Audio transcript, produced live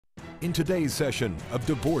In today's session of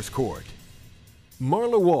Divorce Court,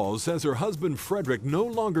 Marla Walls says her husband Fredrick no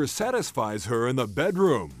longer satisfies her in the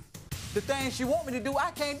bedroom. The things she want me to do, I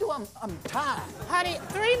can't do. I'm tired. Honey,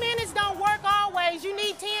 3 minutes don't work always. You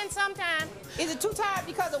need 10 sometime. Is it too tired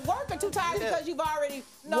because of work or too tired because you've already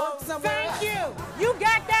worked somewhere else? Thank you. You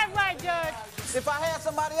got that right, Judge. If I had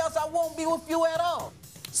somebody else, I won't be with you at all.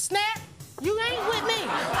 Snap, you ain't with me.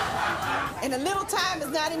 And a little time is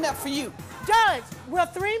not enough for you. Judge, will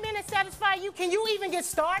 3 minutes satisfy you? Can you even get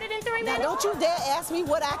started in 3 minutes? Now, don't you dare ask me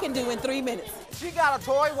what I can do in 3 minutes. She got a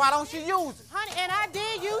toy, why don't she use it? Honey, and I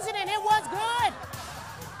did use it, and it was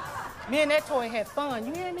good. Me and that toy had fun,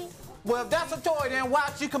 you hear me? Well, if that's a toy, then why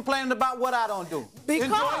she complaining about what I don't do? Because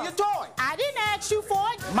enjoy your toy. I didn't ask you for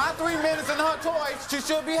it. My 3 minutes in her toy, she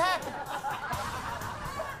should be happy.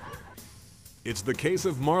 It's the case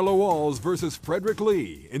of Marla Walls versus Fredrick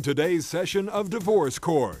Lee in today's session of Divorce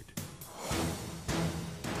Court.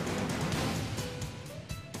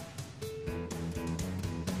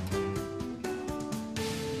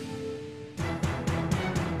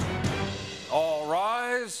 All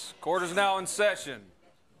rise. Court is now in session.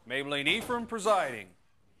 Maybelline Ephraim presiding.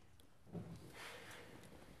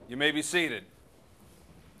 You may be seated.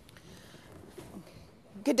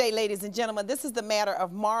 Good day, ladies and gentlemen. This is the matter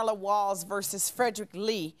of Marla Walls versus Fredrick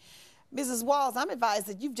Lee. Mrs. Walls, I'm advised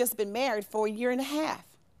that you've just been married for 1.5 years.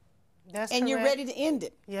 That's and correct. You're ready to end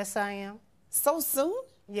it. Yes, I am. So soon?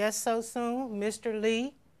 Yes, so soon. Mr.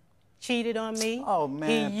 Lee cheated on me. Oh,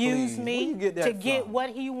 man, he used please. me Where you get that to get from? what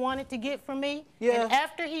he wanted to get from me. Yeah. And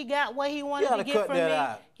after he got what he wanted to get from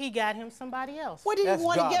me, he got him somebody else. What did That's he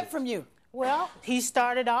want to garbage. get from you? Well, he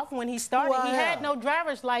started off, when he started, Who I he had have? no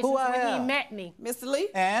driver's license Who I when have? he met me. Mr. Lee?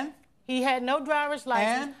 And? He had no driver's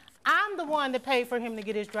license. And? I'm the one that paid for him to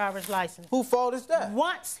get his driver's license. Whose fault is that?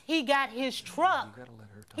 Once he got his truck,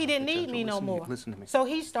 he didn't need me no more. So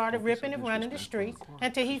he started ripping and running the streets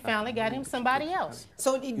until he finally got him somebody else.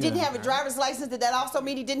 So he didn't have a driver's license. Did that also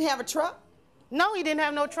mean he didn't have a truck? No, he didn't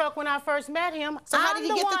have no truck when I first met him. So how did he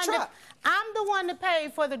get the truck? I'm the one that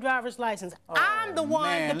paid for the driver's license. I'm the one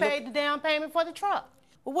man, that paid the down payment for the truck.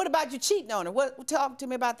 Well, what about you cheating on her? Talk to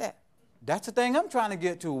me about that. That's the thing I'm trying to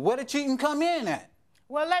get to. Where did cheating come in at?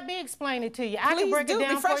 Well, let me explain it to you. I can Please break do. it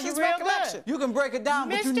down Refresh for you his real recollection. good. You can break it down,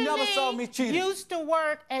 but you never saw me cheating. Used to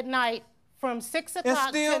work at night from 6 o'clock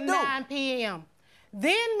still to do. 9 p.m.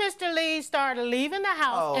 Then Mr. Lee started leaving the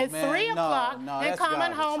house at 3 o'clock and that's coming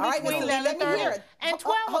garbage. home All right, between Mr. Lee, let me hear 11:30 it. and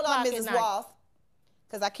 12 Hold o'clock on, at Mrs. night. Walls,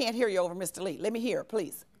 because I can't hear you over Mr. Lee. Let me hear it,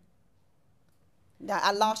 please. Now,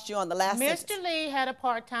 I lost you on the last sentence. Mr. Lee had a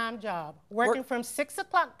part-time job, working from 6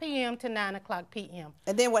 o'clock p.m. to 9 o'clock p.m.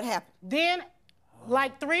 And then what happened? Then,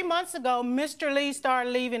 like 3 months ago, Mr. Lee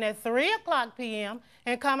started leaving at 3 o'clock p.m.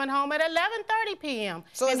 and coming home at 11:30 p.m.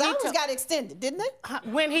 So his And he hours got extended, didn't it?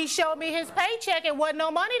 when he showed me his paycheck, it wasn't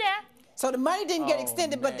no money there. So the money didn't get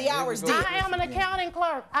extended, but the hours did. I am an accounting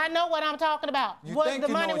clerk. I know what I'm talking about. You think the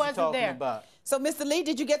you know money what wasn't you're talking there. about. So, Mr. Lee,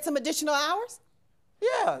 did you get some additional hours?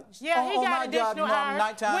 Yeah. Yeah, he on got my job, additional I'm hours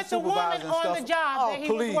nighttime with the woman supervisor and on stuff. the job that he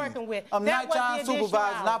was please. working with. I'm That was the nighttime additional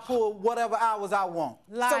supervisor, and I hours. pull whatever hours I want.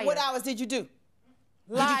 Liar. So what hours did you do?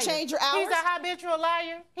 Liar. Did you change your hours? He's a habitual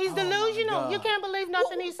liar. He's delusional. You can't believe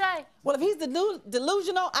nothing he say. Well, if he's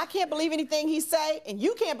delusional, I can't believe anything he say, and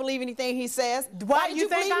you can't believe anything he says. Why do you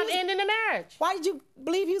think believe I'm ending the marriage? Why did you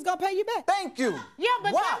believe he was going to pay you back? Thank you. Yeah,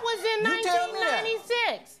 but Why? that was in You tell me that.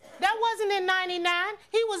 1996. That wasn't in 99.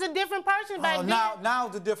 He was a different person back then. Now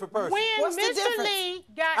it's a different person. When What's the Mr. difference? Lee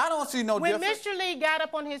got, I don't see no when difference. Mr. Lee got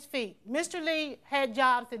up on his feet, Mr. Lee had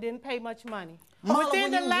jobs that didn't pay much money. Marla,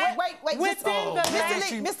 Within the last, Wait,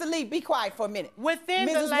 Mr. Lee, be quiet for a minute. Within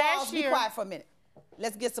the Mrs. last Walls, year, be quiet for a minute.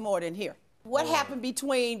 Let's get some order in here. What happened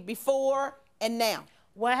between before and now?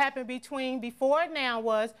 What happened between before and now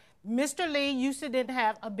was Mr. Lee used to didn't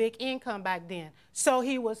have a big income back then. So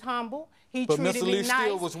he was humble. He But treated Mr. me Lee nice.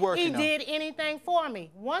 still was working, He though. did anything for me.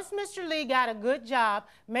 Once Mr. Lee got a good job,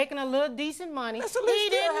 making a little decent money, Mr. Lee he still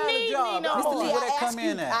didn't had a need job. me no Mr. more. Lee, where that come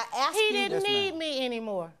in at? I asked He you. didn't Yes, need ma'am. me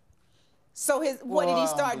anymore. So what did he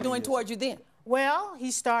start Wow. doing towards you then? Well,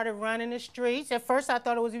 he started running the streets. At first, I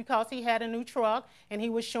thought it was because he had a new truck and he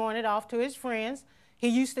was showing it off to his friends. He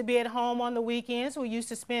used to be at home on the weekends. We used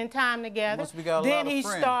to spend time together. Must be got a Then lot of he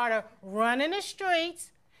friends. started running the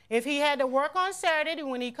streets. If he had to work on Saturday,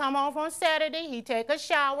 when he come home on Saturday, he take a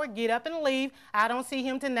shower, get up and leave. I don't see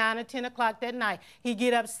him till 9 or 10 o'clock that night. He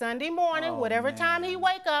get up Sunday morning, whatever time he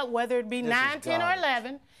wake up, whether it be 9, 10, or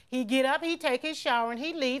 11, he get up, he take his shower, and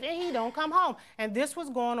he leave, and he don't come home. And this was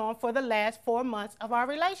going on for the last 4 months of our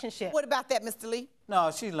relationship. What about that, Mr. Lee?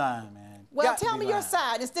 No, she's lying, man. Well, Got to tell be me your lying.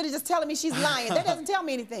 side instead of just telling me she's lying. That doesn't tell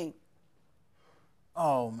me anything.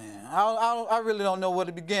 Oh, man. I really don't know where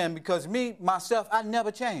to begin because myself, I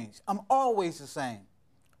never changed. I'm always the same.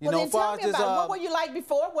 Well, then tell me about it. What were you like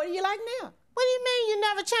before? What are you like now? What do you mean you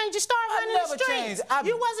never changed? You started running the streets. Changed.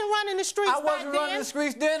 You wasn't running the streets back then. I wasn't running the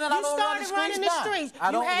streets then, and I don't run the streets now. You started running the streets.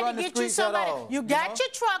 I don't run the streets at all. You got your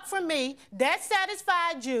truck from me. That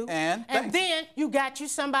satisfied you. And then you got you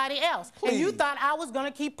somebody else. Please. And you thought I was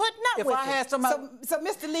going to keep putting up with it. If I had somebody... So,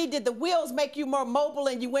 Mr. Lee, did the wheels make you more mobile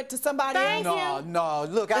and you went to somebody else? No.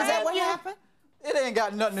 Look, Is that what happened? It ain't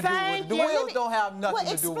got nothing to do with it. The wheels don't have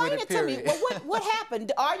nothing to do with it, period. Well, explain it to me. Well, what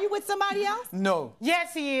happened? Are you with somebody else? No.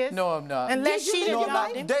 Yes, he is. No, I'm not. Unless she didn't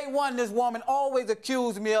know him. Day one, this woman always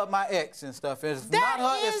accused me of my ex and stuff. It's not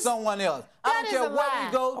her, it's someone else. I don't care where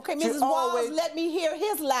we go. Okay, Mrs. Walls, let me hear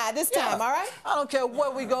his lie this time, all right? I don't care where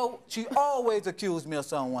we go. She always accused me of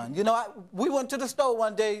someone. You know, we went to the store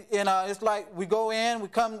one day, and it's like we go in,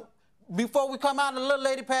 before we come out, a little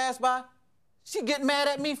lady passed by. She get mad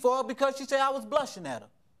at me for it because she said I was blushing at her.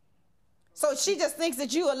 So she just thinks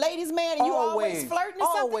that you a ladies' man and you always flirting or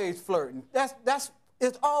something? Always flirting.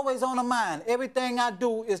 It's always on her mind. Everything I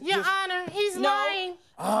do is Your Honor, he's lying.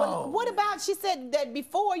 Well, what about, she said that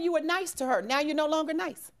before you were nice to her, now you're no longer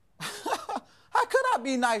nice. How could I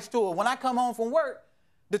be nice to her? When I come home from work,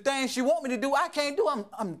 the things she want me to do, I can't do.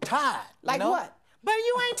 I'm tired. Like what? But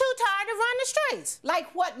you ain't too tired to run the streets.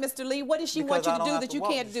 Like what, Mr. Lee? What does she want you to do that you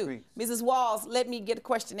can't do? Mrs. Walls, let me get a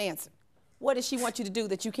question answered. What does she want you to do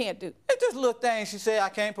that you can't do? It's just little things. She said I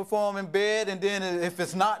can't perform in bed, and then if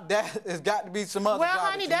it's not that, it's got to be some other Well,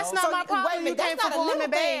 honey, that's not my problem. Wait a minute, that's not a little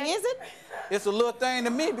thing, is it? It's a little thing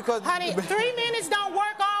to me because... Honey, 3 minutes don't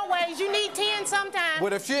work always. You need 10 sometimes.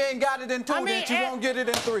 But if she ain't got it in 2, then she won't get it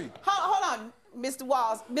in 3. Hold on, Mr.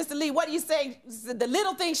 Walls. Mr. Lee, what are you saying? The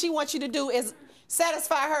little thing she wants you to do is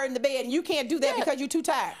satisfy her in the bed, and you can't do that because you're too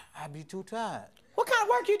tired. I be too tired. What kind of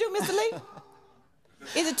work you do, Mr.Lee?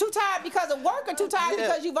 Is it too tired because of work or too tired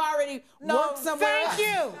because you've already worked somewhere else? Thank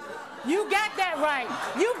you. You got that right.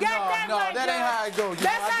 You got that right, that ain't how it goes.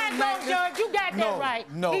 That's how it goes, George. You got that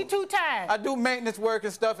right. No. He too tired. I do maintenance work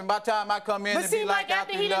and stuff, and by the time I come in, it'd be like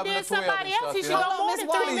after 11 or 12 somebody else, he should go more than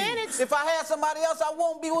 3 minutes. If I had somebody else, I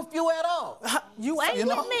won't be with you at all. You ain't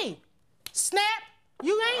with me. Snap,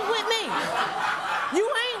 you ain't with me.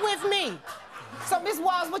 You ain't with me. So, Miss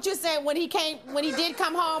Walls, what you saying, when he did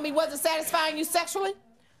come home, he wasn't satisfying you sexually?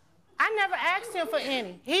 I never asked him for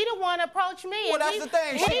any. He the one approached me. Well, that's the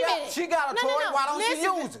thing. She got a toy. Why don't she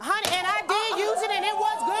use it? Honey, and I did use it, and it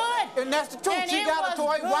was good. And that's the truth. She got a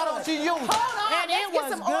toy. Why don't she use it? Hold on. And it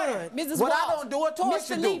was good. Mrs. What Walls, I don't do, a toy Mr.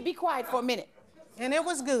 should Lee, do. be quiet for a minute. And it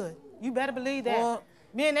was good. You better believe that. Well,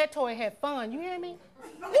 me and that toy had fun. You hear me?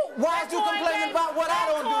 Why is you complaining about what I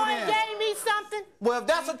don't do then? That toy gave me something. Well, if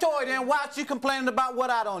that's a toy, then why is she complaining about what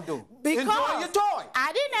I don't do? Because enjoy your toy.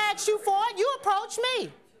 I didn't ask you for it. You approached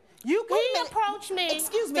me. He approached me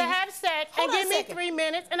to have sex and give me 3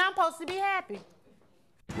 minutes, and I'm supposed to be happy.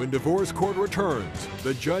 When divorce court returns,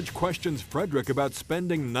 the judge questions Fredrick about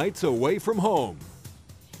spending nights away from home.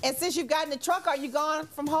 And since you've gotten the truck, are you gone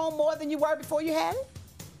from home more than you were before you had it?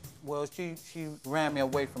 Well, she ran me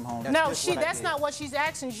away from home. That's not what she's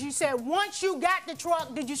asking. She said, once you got the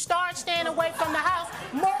truck, did you start staying away from the house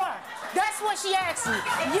more? That's what she asked me.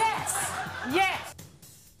 Yes. Yes.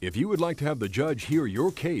 If you would like to have the judge hear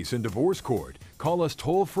your case in divorce court, call us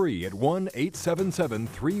toll-free at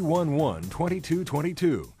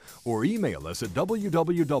 1-877-311-2222 or email us at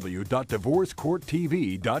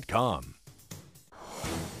www.divorcecourttv.com.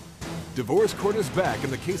 Divorce Court is back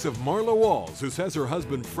in the case of Marla Walls, who says her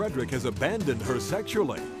husband Fredrick has abandoned her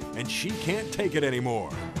sexually, and she can't take it anymore.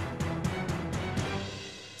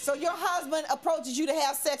 So your husband approaches you to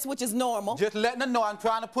have sex, which is normal. Just letting her know I'm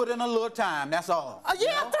trying to put in a little time, that's all. Oh,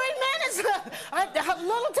 yeah, 3 minutes. A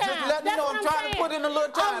little time. Just letting her know I'm trying to put in a little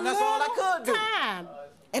time. That's all I could do.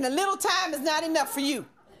 And a little time is not enough for you.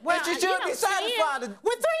 Well, and she should be satisfied. With 3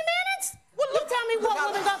 minutes? Well, you tell me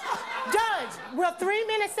what would go. Judge, will 3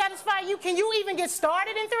 minutes satisfy you? Can you even get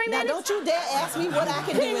started in 3 minutes? Now, don't you dare ask me what I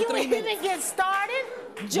can do in 3 minutes. Can you even get started?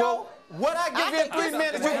 Joe, what I give you in 3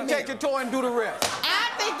 minutes, you can take your toy and do the rest. I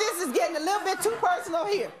think this is getting a little bit too personal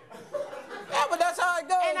here. Yeah, but that's how it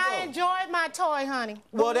goes. And I enjoyed my toy, honey.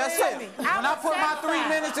 Well, that's it. When I put my 3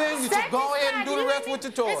 minutes in, you should go ahead and do the rest with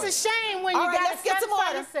your toy. It's a shame when you got to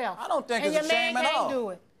satisfy yourself. I don't think it's a shame at all. And your man can't do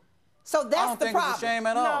it. So that's the problem. I don't think it's a shame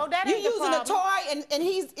at all. No, that ain't the problem. You're using a toy and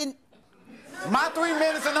he's in... My 3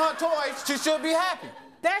 minutes in her toy, she should be happy.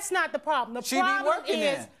 That's not the problem.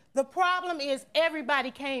 The problem is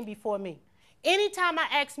everybody came before me. Anytime I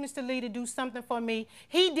asked Mr. Lee to do something for me,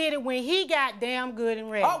 he did it when he got damn good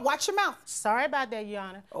and ready. Oh, watch your mouth. Sorry about that, Your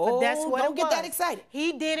Honor. Oh, but that's what don't it get was. that excited.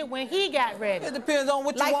 He did it when he got ready. It depends on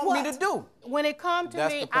what you Like want what? me to do. When it come to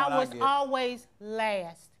That's me, the point I was I get. always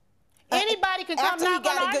last. Anybody can come After he knock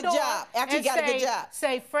got on a our good door job. After he and got a good say, job.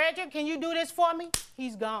 say, Fredrick, can you do this for me?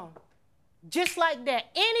 He's gone. Just like that.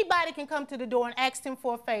 Anybody can come to the door and ask him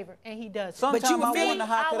for a favor, and he does. Sometimes you I would be- wonder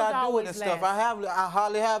how could was I do it always and stuff. last. I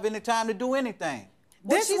hardly have any time to do anything.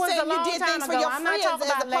 This She's was saying a long you did time things for ago. your I'm not friends talking as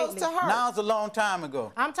about opposed lately. to her. Now it's a long time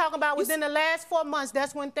ago. I'm talking about within the last 4 months.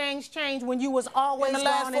 That's when things changed, when you was always In the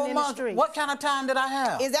last gone 4 and in the months, street. what kind of time did I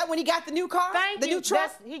have? Is that when he got the new car? Thank the you. new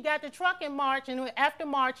truck? He got the truck in March, and after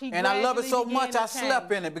March, he And I love it so gradually much began I to slept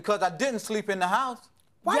change. in it because I didn't sleep in the house.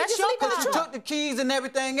 Why That's did you your sleep in the She problem. truck? took the keys and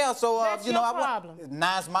everything else. So, That's you know, your problem.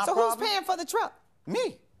 Now it's my So problem. who's paying for the truck?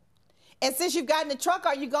 Me. And since you've gotten the truck,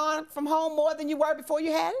 are you gone from home more than you were before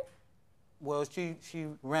you had it? Well, she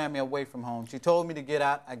ran me away from home. She told me to get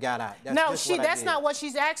out. I got out. That's No, just what I that's did. not what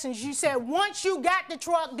she's asking. She said, once you got the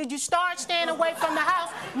truck, did you start staying away from the house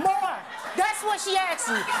more? That's what she asked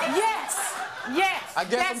you. Yes. Yes. I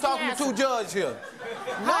guess that's I'm talking the to two answer. judges here.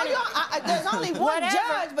 No, there's only one Whatever.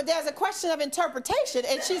 judge, but there's a question of interpretation,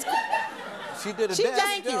 and She did a She damn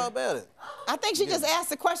thank good you. job at it. I think she just asked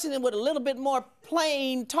the question with a little bit more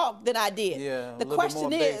plain talk than I did. Yeah, the a little question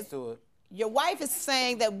bit more bass is, to it. your wife is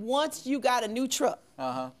saying that once you got a new truck,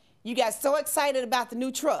 you got so excited about the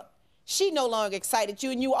new truck, she no longer excited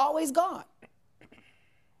you, and you were always gone.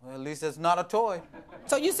 Well, at least it's not a toy.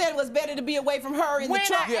 So you said it was better to be away from her in When the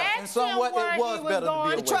truck. I Yeah, asked and somewhat him where it was he better to be going,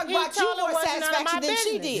 away. The truck he brought you told her more it wasn't none of my satisfaction than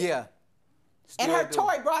she business. did. Yeah. And her Still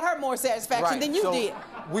do. toy brought her more satisfaction than you so did.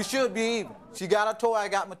 We should be even. She got her toy, I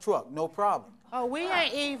got my truck. No problem. Oh, we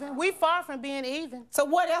ain't even. We far from being even. So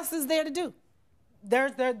what else is there to do?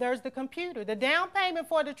 There's the computer. The down payment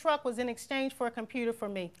for the truck was in exchange for a computer for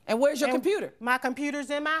me. And where's your And computer? My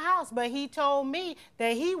computer's in my house, but he told me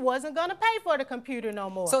that he wasn't going to pay for the computer no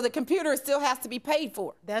more. So the computer still has to be paid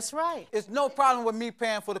for. That's right. It's no problem with me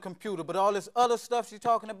paying for the computer, but all this other stuff she's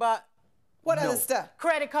talking about, What No. other stuff?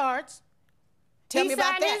 Credit cards. Tell he me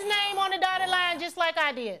about signed his that. name on the dotted line just like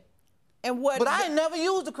I did. And what? but I ain't never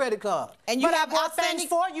used a credit card. and you But I have bought things outstanding.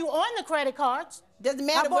 for you on the credit cards. Doesn't I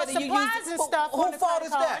matter bought whether you supplies use. and stuff Who on the fault credit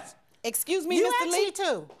is that? cards. Excuse me, You Mr. actually Lee.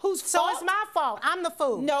 too. Whose So fault? it's my fault. I'm the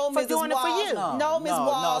fool No, for Mrs. doing Walls. it for you. No, Ms.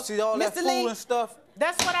 Walls. See all that Mr. fool Lee, and stuff?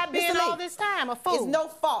 That's what I've been Mr. Lee, all this time, a fool. It's no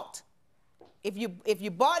fault. If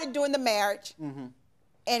you bought it during the marriage,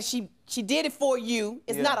 and she did it for you,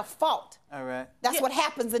 it's Yeah. not a fault. All right. That's Yeah. what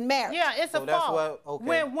happens in marriage. Yeah, it's So a that's fault. what-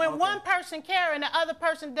 okay, When okay. one person care and the other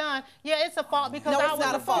person done, yeah, it's a fault because No, I it's was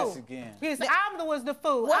not the a fault. fool. Again. Yes, I was the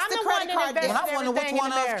fool. What's I'm the the credit one that card debt? invested But I wonder which everything in one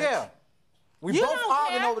the of us marriage. care. We You both don't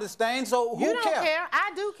arguing care. over this thing, so who You don't cares? care.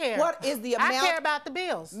 I do care. What is the I amount- care about the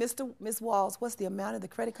bills. Miss Walls, what's the amount of the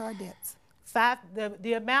credit card debts?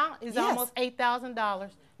 The amount is Yes. almost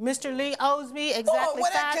 $8,000. Mr. Lee owes me exactly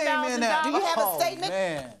where that came in at? Do you have a $5,000. statement?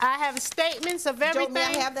 Man. I have statements of Joe, everything. may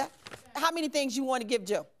I have that? How many things you want to give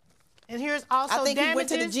Joe? And here's also I think he damages went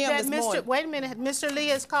to the gym that this Mr. morning. Wait a minute, Mr. Lee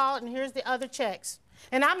has called, and here's the other checks.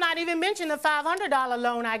 And I'm not even mentioning the $500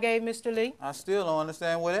 loan I gave Mr. Lee. I still don't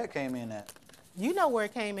understand where that came in at. You know where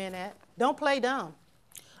it came in at. Don't play dumb.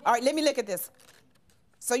 All right, let me look at this.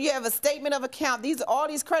 So you have a statement of account. These are all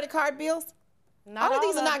these credit card bills? Not all of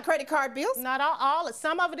these of are not it. credit card bills. Not all.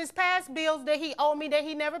 Some of it is past bills that he owed me that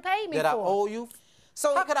he never paid me That I for. owe you?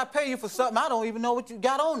 So How could I pay you for something I don't even know what you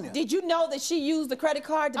got on there? did you know that she used the credit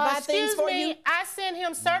card to buy things Excuse for me, you? I sent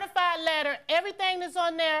him certified letter, everything that's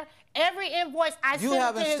on there, every invoice, I You sent it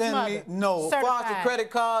haven't to his sent mother. me, no. As far as the Certified. credit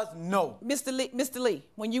cards, no. Mr. Lee,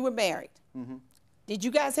 when you were married, did you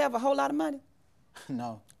guys have a whole lot of money?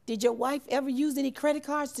 No. Did your wife ever use any credit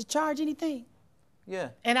cards to charge anything? Yeah.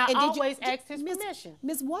 And I And did you- always did- asked his permission.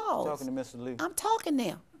 Miss Walls. Talking to Mr. Lee. I'm talking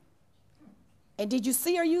now. And did you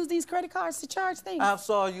see her use these credit cards to charge things? I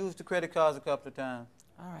saw her use the credit cards a couple of times.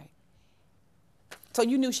 All right. So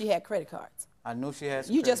you knew she had credit cards. I knew she had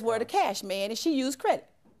some You just credit were the cards. cash man and she used credit.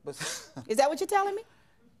 But Is that what you're telling me?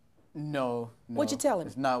 no. What you telling me?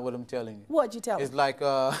 It's not what I'm telling you. What'd you tell It's me? like,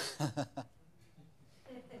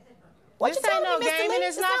 What This you ain't telling no me, Mr. game Lee? and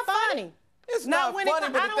it's not funny. it's Not not when it funny,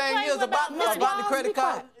 come- but I the don't thing play is with about Miss the Walls, credit be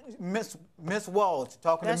card. quiet. Miss Walls,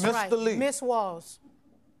 talking That's to Mr. right. Lee. Miss Walls.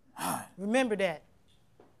 Remember that.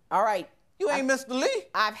 All right. You ain't Mr. Lee.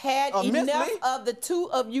 I've had Miss enough Lee? of the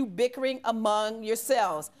two of you bickering among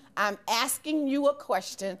yourselves. I'm asking you a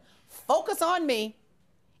question. Focus on me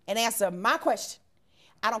and answer my question.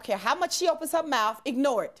 I don't care how much she opens her mouth,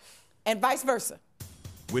 ignore it, and vice versa.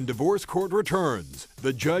 When divorce court returns,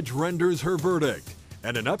 the judge renders her verdict.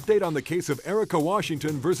 And an update on the case of Erica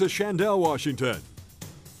Washington versus Shandell Washington.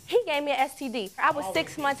 He gave me an STD. I was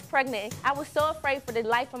 6 months pregnant. I was so afraid for the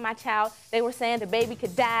life of my child. They were saying the baby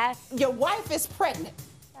could die. Your wife is pregnant,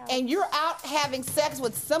 and you're out having sex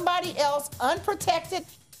with somebody else unprotected.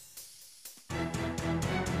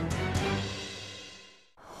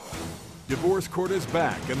 Divorce court is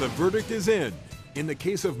back and the verdict is in the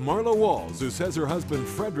case of Marla Walls, who says her husband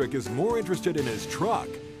Fredrick is more interested in his truck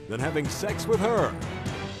than having sex with her.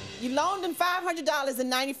 You loaned him $500 in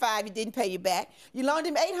 '95, he didn't pay you back. You loaned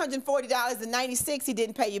him $840 in '96, he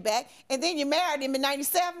didn't pay you back. And then you married him in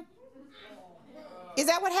 '97? Is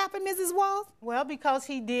that what happened, Mrs. Walls? Well, because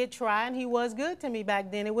he did try and he was good to me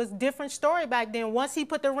back then. It was a different story back then. Once he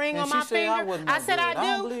put the ring on my finger, I said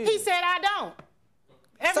I do. He said I don't.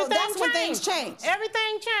 Everything So that's when changed. things changed.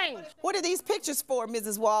 Everything changed. What are these pictures for,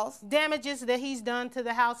 Mrs. Walls? Damages that he's done to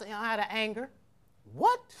the house out of anger.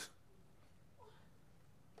 What?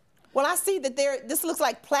 Well, I see that this looks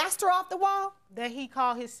like plaster off the wall. That he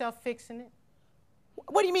called himself fixing it.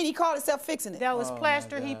 What do you mean he called himself fixing it? That was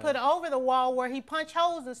plaster he put over the wall where he punched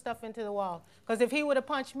holes and stuff into the wall. Because if he would have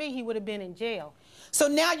punched me, he would have been in jail. So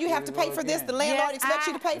now you have to pay for this? The landlord expects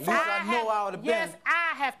you to pay for it? I know I would have been. Yes,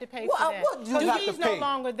 I have to pay for that. Because he's no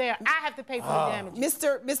longer there. I have to pay for the damages.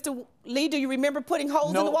 Mr. Lee, do you remember putting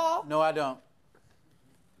holes in the wall? No, I don't.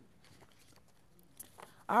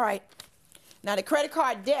 All right. Now, the credit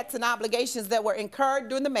card debts and obligations that were incurred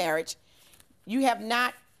during the marriage, you've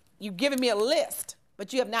given me a list,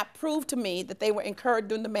 but you have not proved to me that they were incurred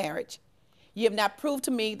during the marriage. You have not proved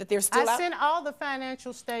to me that they're still I sent all the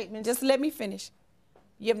financial statements. Just let me finish.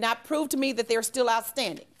 You have not proved to me that they're still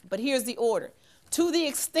outstanding. But here's the order. To the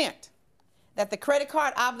extent that the credit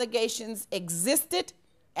card obligations existed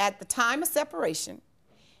at the time of separation,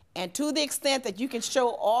 and to the extent that you can show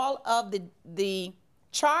all of the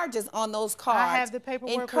charges on those cards I have the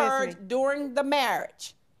paperwork incurred with me. during the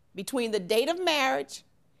marriage, between the date of marriage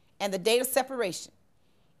and the date of separation,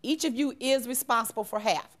 each of you is responsible for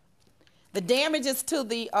half. The damages to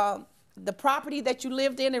the property that you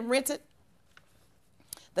lived in and rented,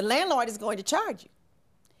 the landlord is going to charge you.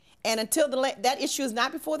 And until that issue is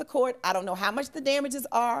not before the court, I don't know how much the damages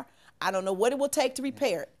are. I don't know what it will take to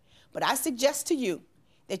repair it. But I suggest to you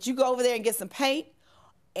that you go over there and get some paint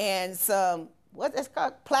and some, what's it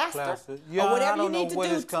called, plaster? Yeah, or whatever I don't you need know to where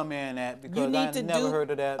do. this come in at because I never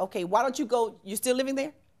heard of that. Okay, why don't you go, you still living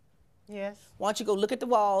there? Yes. Why don't you go look at the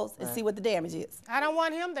walls and see what the damage is? I don't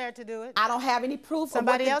want him there to do it. I don't have any proof.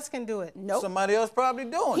 Somebody else can do it. Nope. Somebody else probably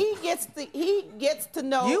doing it. He gets to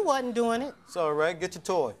know. You wasn't doing it. It's all right. Get your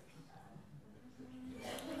toy.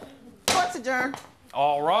 Court's adjourned.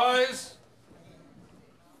 All rise.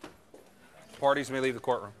 Parties may leave the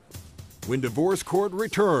courtroom. When divorce court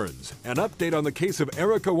returns, an update on the case of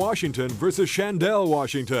Erica Washington versus Shandell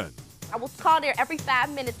Washington. I will call there every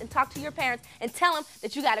 5 minutes and talk to your parents and tell them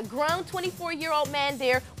that you got a grown 24-year-old man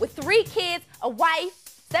there with 3 kids, a wife,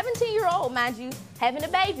 17-year-old, mind you, having a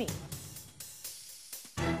baby.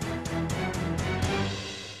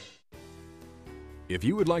 If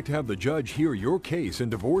you would like to have the judge hear your case in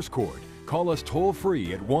divorce court, call us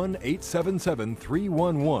toll-free at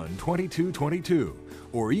 1-877-311-2222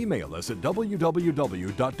 or email us at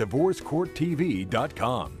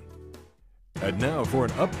www.divorcecourttv.com. And now for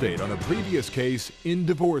an update on a previous case in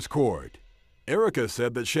divorce court. Erica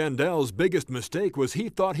said that Shandell's biggest mistake was he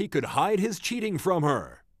thought he could hide his cheating from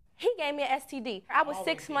her. He gave me an STD. I was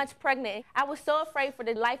 6 months pregnant. I was so afraid for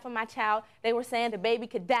the life of my child. They were saying the baby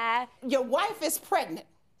could die. Your wife is pregnant,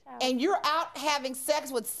 and you're out having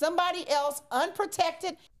sex with somebody else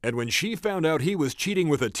unprotected. And when she found out he was cheating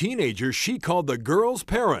with a teenager, she called the girl's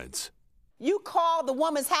parents. You called the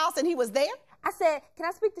woman's house and he was there? I said, "Can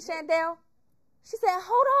I speak to Shandell?" She said,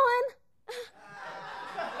 "Hold on."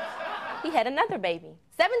 He had another baby.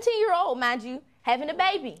 17-year-old, mind you, having a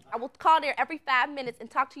baby. I will call there every 5 minutes and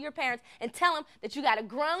talk to your parents and tell them that you got a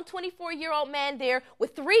grown 24-year-old man there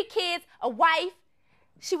with 3 kids, a wife.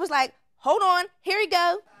 She was like, "Hold on, here you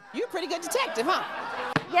go." You're a pretty good detective, huh?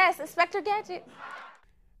 Yes, Inspector Gadget.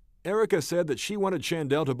 Erica said that she wanted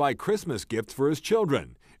Shandell to buy Christmas gifts for his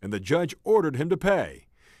children, and the judge ordered him to pay.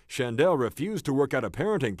 Shandell refused to work out a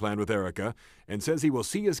parenting plan with Erica and says he will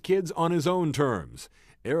see his kids on his own terms.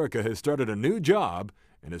 Erica has started a new job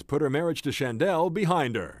and has put her marriage to Shandell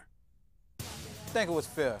behind her. I think it was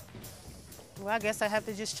fair. Well, I guess I have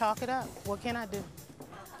to just chalk it up. What can I do?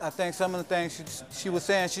 I think some of the things she was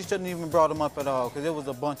saying, she shouldn't even brought them up at all because it was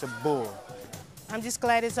a bunch of bull. I'm just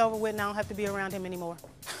glad it's over with and I don't have to be around him anymore.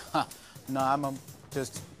 No, I'm going to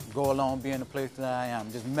just go along, be in the place that I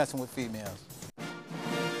am, just messing with females.